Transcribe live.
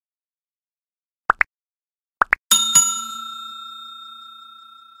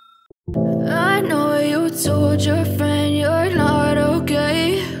I know you told your friend you're not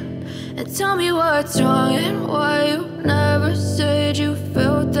okay, and tell me what's wrong and why you never said you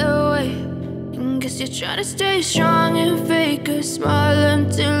felt that way. And guess you're trying to stay strong and fake a smile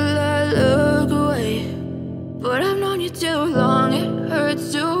until I look away. But I've known you too long, it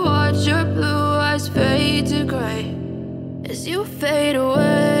hurts to watch your blue eyes fade to gray as you fade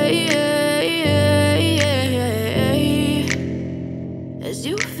away, as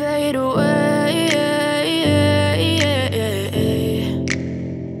you fade away.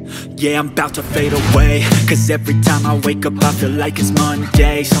 Yeah, I'm about to fade away, cause every time I wake up I feel like it's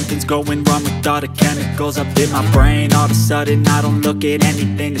Monday. Something's going wrong with all the chemicals up in my brain. All of a sudden I don't look at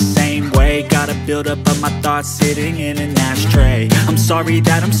anything the same way. Got a buildup of my thoughts sitting in an ashtray. I'm sorry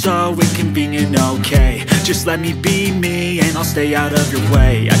that I'm so inconvenient, okay. Just let me be me and I'll stay out of your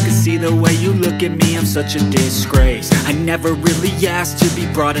way. I can see the way you look at me, I'm such a disgrace. I never really asked to be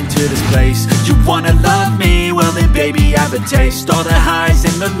brought into this place. You wanna love me? Well then baby have a taste. All the highs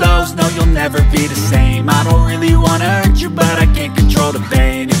and the lows, no, you'll never be the same. I don't really wanna hurt you, but I can't control the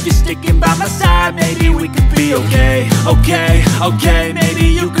pain. If you're sticking by my side, maybe we could be okay. Okay, maybe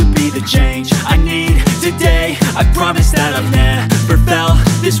you could be the change I need today. I promise that I've never felt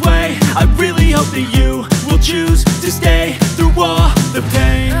this way. I really hope that you will choose to stay through all the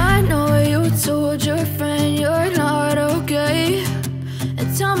pain. I know you told your friend you're not okay,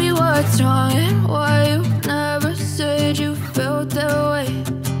 and tell me what's wrong and why you never said you felt that way.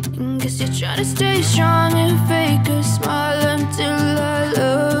 Guess you're trying to stay strong and fake a smile until I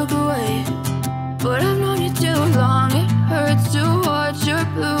look away. But I've known you too long, it hurts to watch your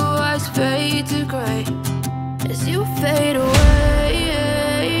blue eyes fade to gray as you fade away,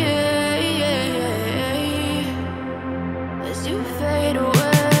 as you fade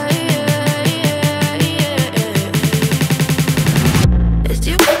away, as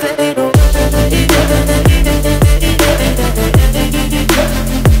you fade away.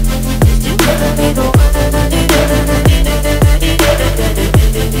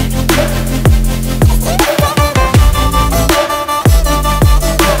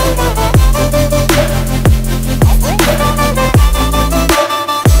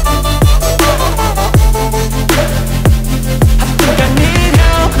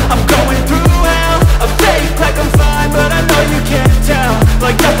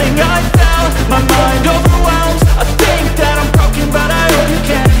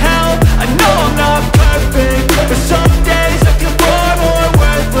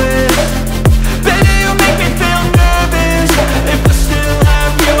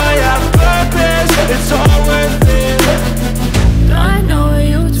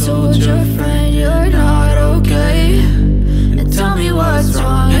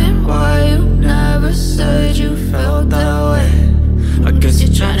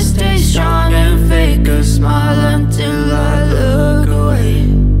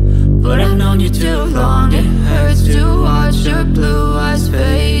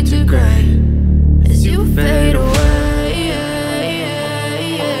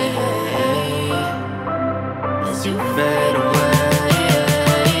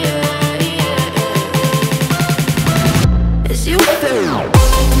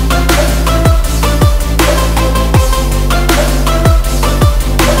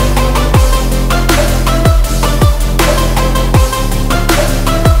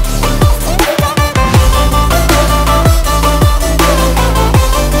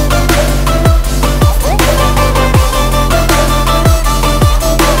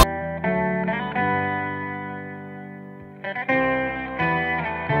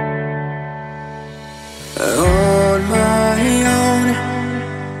 On my own,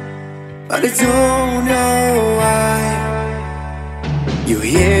 but I don't know why. You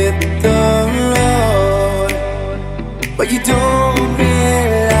hit the road, but you don't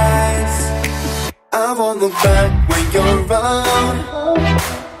realize I won't look back when you're around.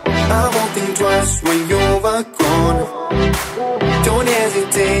 I won't think twice when you're gone. Don't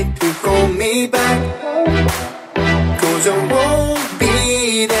hesitate to call me back, 'cause I won't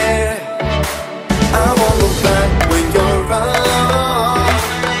be there. I won't look back when you're around.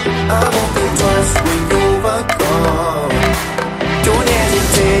 I won't think twice when you're gone. Don't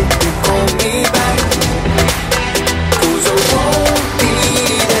hesitate to call me back, 'cause I won't be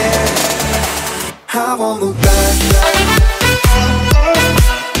there. I won't look back.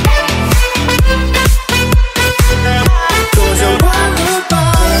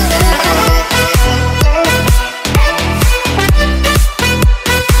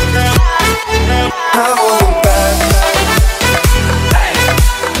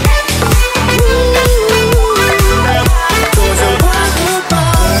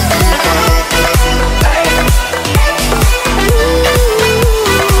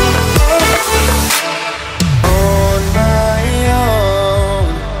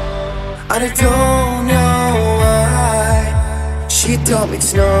 but I don't know why. She told me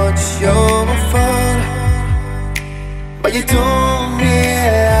it's not your fault, but you don't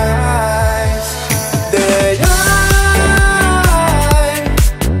realize that I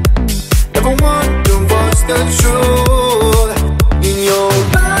never wonder what's the truth in your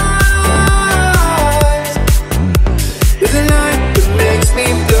eyes. There's a light that makes me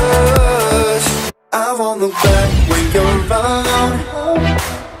blush. I won't look back when you're alone.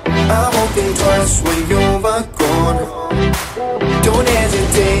 I won't think twice when you're gone. Don't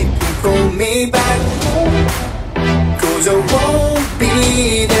hesitate to call me back, 'cause I won't be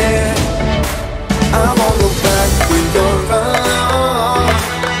there. I won't look back when you're alone.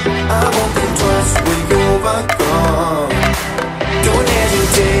 I won't think twice when you're gone. Don't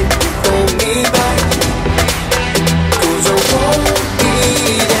hesitate to call me back, 'cause I won't be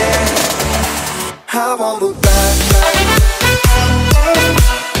there. I won't look back.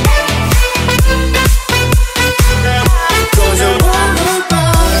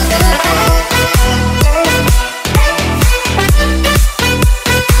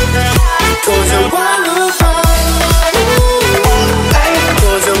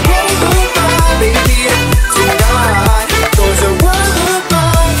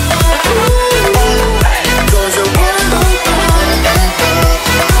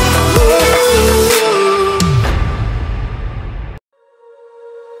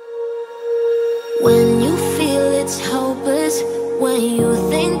 When you feel it's hopeless, when you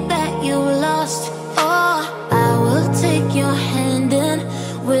think that you lost, oh, I will take your hand and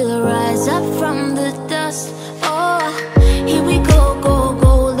we'll rise up from the dust. Oh, here we go, go,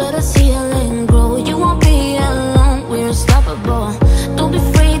 go, let us heal and grow. You won't be alone, we're unstoppable. Don't be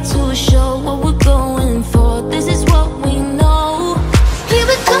afraid to show what we're going for. This is what we know. Here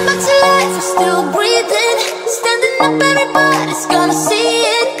we come back to life, we're still breathing. Standing up, everybody's gonna see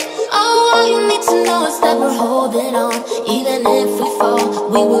it. All you need to know is that we're holding on. Even if we fall,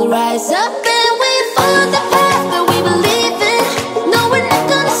 we will rise up and we follow the path that we believe in. No, we're not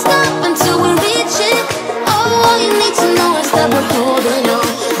gonna stop until we reach it. All you need to know is that we're holding on.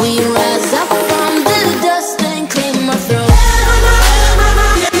 We rise up from the dust and claim our throne.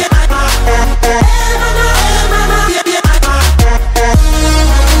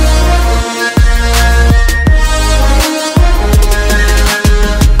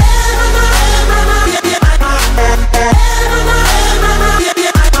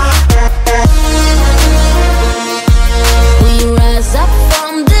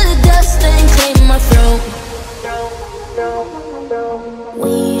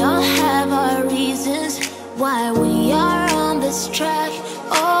 Why we are on this track.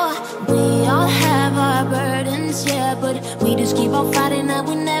 Oh, we all have our burdens, yeah, but we just keep on fighting and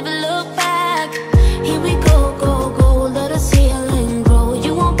we never look back. Here we go, go, go, let us heal and grow.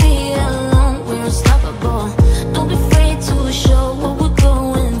 You won't be alone, we're unstoppable. Don't be afraid to show what we're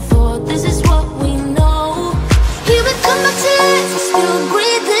going for. This is what we know. Here we come back to life, we're still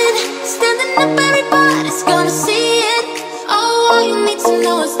breathing. Standing up, everybody's gonna see it. All you need to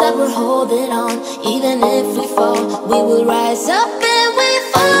know is that we're holding on. Even if we fall, we will rise up and we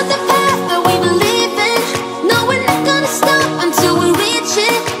follow the path that we believe in. No, we're not gonna stop until we reach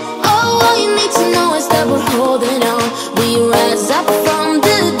it. All you need to know is that we're holding on. We rise up from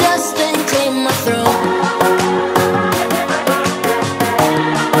the dust and claim our throne.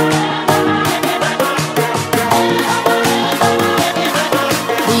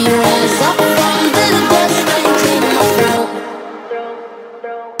 We rise up from the dust and claim our throne.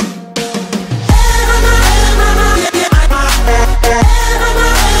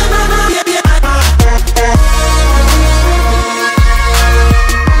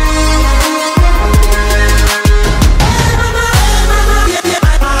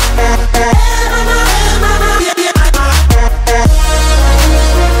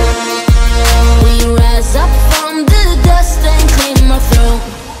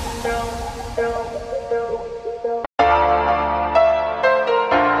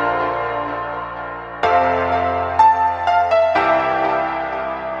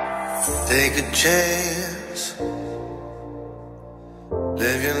 Take a chance,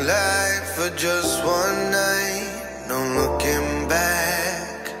 live your life for just one night, no looking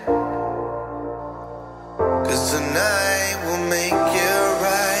back. 'Cause tonight will make you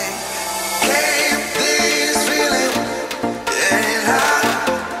right. Keep this feeling, getting hot.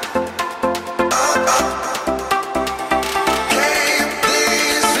 Oh, oh. Keep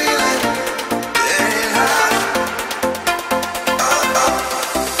this feeling, getting hot. Oh, oh.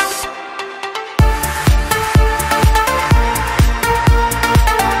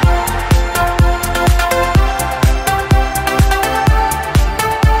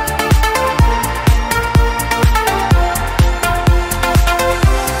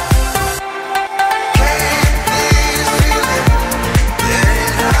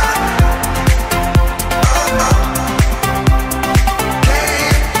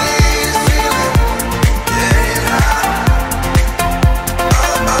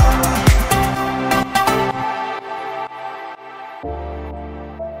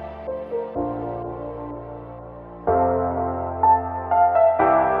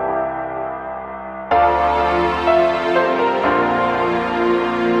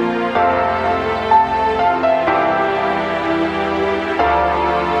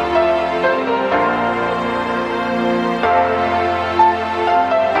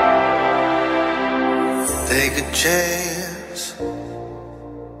 take a chance.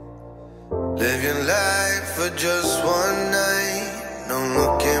 Live your life for just one night, no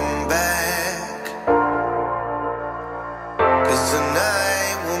looking